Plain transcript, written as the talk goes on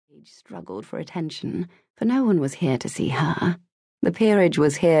peerage struggled for attention, for no one was here to see her. The peerage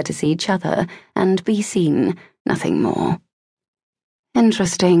was here to see each other and be seen, nothing more.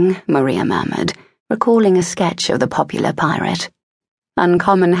 Interesting, Maria murmured, recalling a sketch of the popular pirate.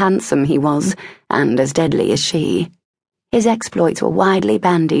 Uncommon handsome he was, and as deadly as she. His exploits were widely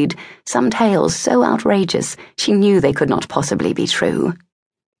bandied, some tales so outrageous she knew they could not possibly be true.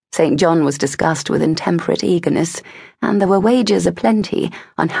 St. John was discussed with intemperate eagerness, and there were wagers aplenty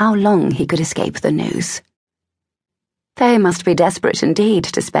on how long he could escape the noose. They must be desperate indeed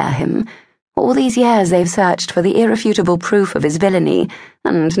to spare him. All these years they've searched for the irrefutable proof of his villainy,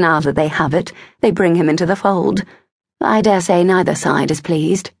 and now that they have it, they bring him into the fold. I dare say neither side is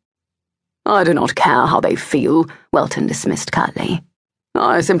pleased. I do not care how they feel, Welton dismissed curtly.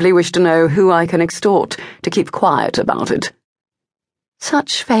 I simply wish to know who I can extort to keep quiet about it.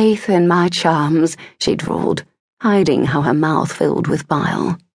 Such faith in my charms, she drawled, hiding how her mouth filled with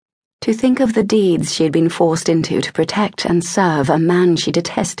bile. To think of the deeds she had been forced into to protect and serve a man she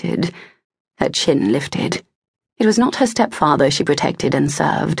detested. Her chin lifted. It was not her stepfather she protected and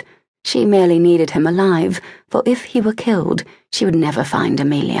served. She merely needed him alive, for if he were killed, she would never find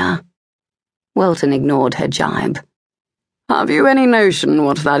Amelia. Welton ignored her jibe. Have you any notion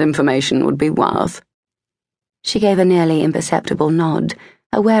what that information would be worth? She gave a nearly imperceptible nod,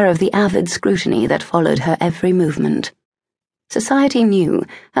 aware of the avid scrutiny that followed her every movement. Society knew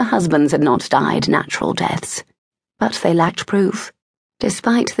her husbands had not died natural deaths, but they lacked proof.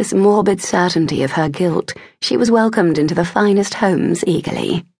 Despite this morbid certainty of her guilt, she was welcomed into the finest homes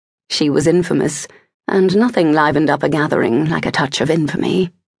eagerly. She was infamous, and nothing livened up a gathering like a touch of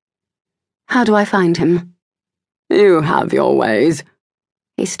infamy. How do I find him? You have your ways.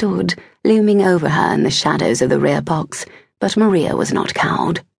 He stood, looming over her in the shadows of the rear box, but Maria was not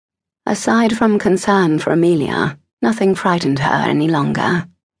cowed. Aside from concern for Amelia, nothing frightened her any longer.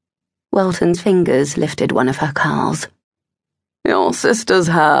 Welton's fingers lifted one of her curls. Your sister's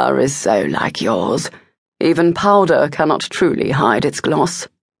hair is so like yours. Even powder cannot truly hide its gloss.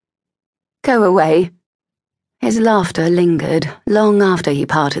 Go away. His laughter lingered long after he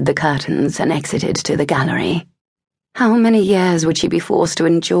parted the curtains and exited to the gallery. How many years would she be forced to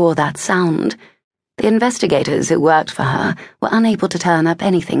endure that sound? The investigators who worked for her were unable to turn up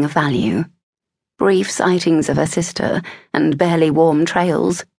anything of value. Brief sightings of her sister and barely warm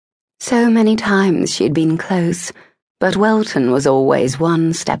trails. So many times she had been close, but Welton was always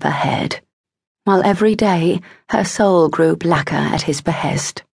one step ahead, while every day her soul grew blacker at his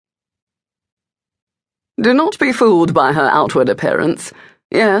behest. Do not be fooled by her outward appearance.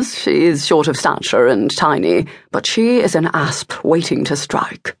 Yes, she is short of stature and tiny, but she is an asp waiting to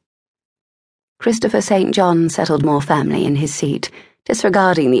strike. Christopher St. John settled more firmly in his seat,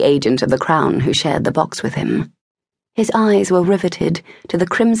 disregarding the agent of the Crown who shared the box with him. His eyes were riveted to the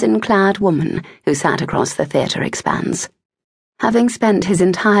crimson-clad woman who sat across the theatre expanse. Having spent his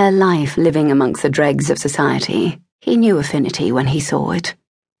entire life living amongst the dregs of society, he knew affinity when he saw it.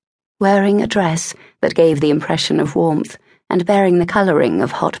 Wearing a dress that gave the impression of warmth and bearing the colouring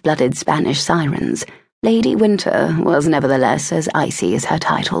of hot-blooded Spanish sirens, Lady Winter was nevertheless as icy as her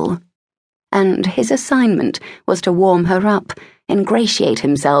title. And his assignment was to warm her up, ingratiate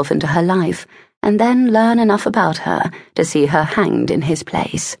himself into her life, and then learn enough about her to see her hanged in his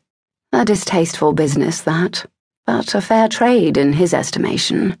place. A distasteful business, that, but a fair trade in his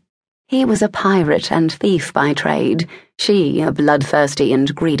estimation. He was a pirate and thief by trade, she a bloodthirsty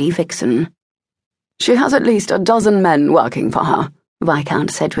and greedy vixen. She has at least a dozen men working for her,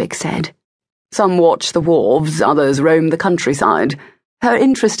 Viscount Sedgwick said. Some watch the wharves, others roam the countryside. Her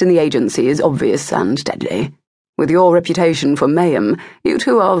interest in the agency is obvious and deadly. With your reputation for mayhem, you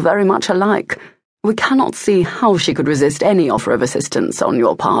two are very much alike. We cannot see how she could resist any offer of assistance on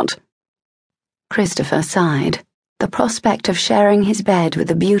your part. Christopher sighed. The prospect of sharing his bed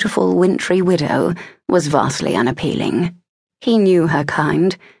with a beautiful wintry widow was vastly unappealing. He knew her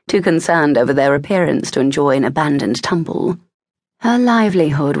kind, too concerned over their appearance to enjoy an abandoned tumble. Her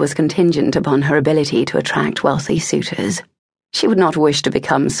livelihood was contingent upon her ability to attract wealthy suitors. She would not wish to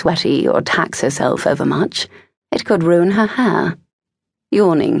become sweaty or tax herself overmuch. It could ruin her hair.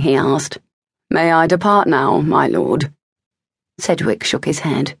 Yawning, he asked, May I depart now, my lord? Sedgwick shook his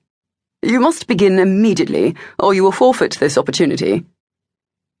head. You must begin immediately, or you will forfeit this opportunity.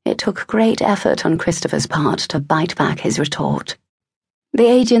 It took great effort on Christopher's part to bite back his retort. The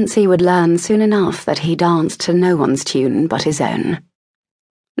agency would learn soon enough that he danced to no one's tune but his own.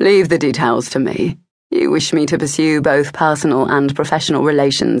 Leave the details to me. You wish me to pursue both personal and professional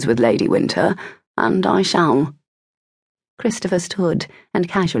relations with Lady Winter, and I shall. Christopher stood and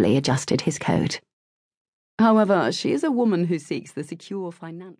casually adjusted his coat. However, she is a woman who seeks the secure financial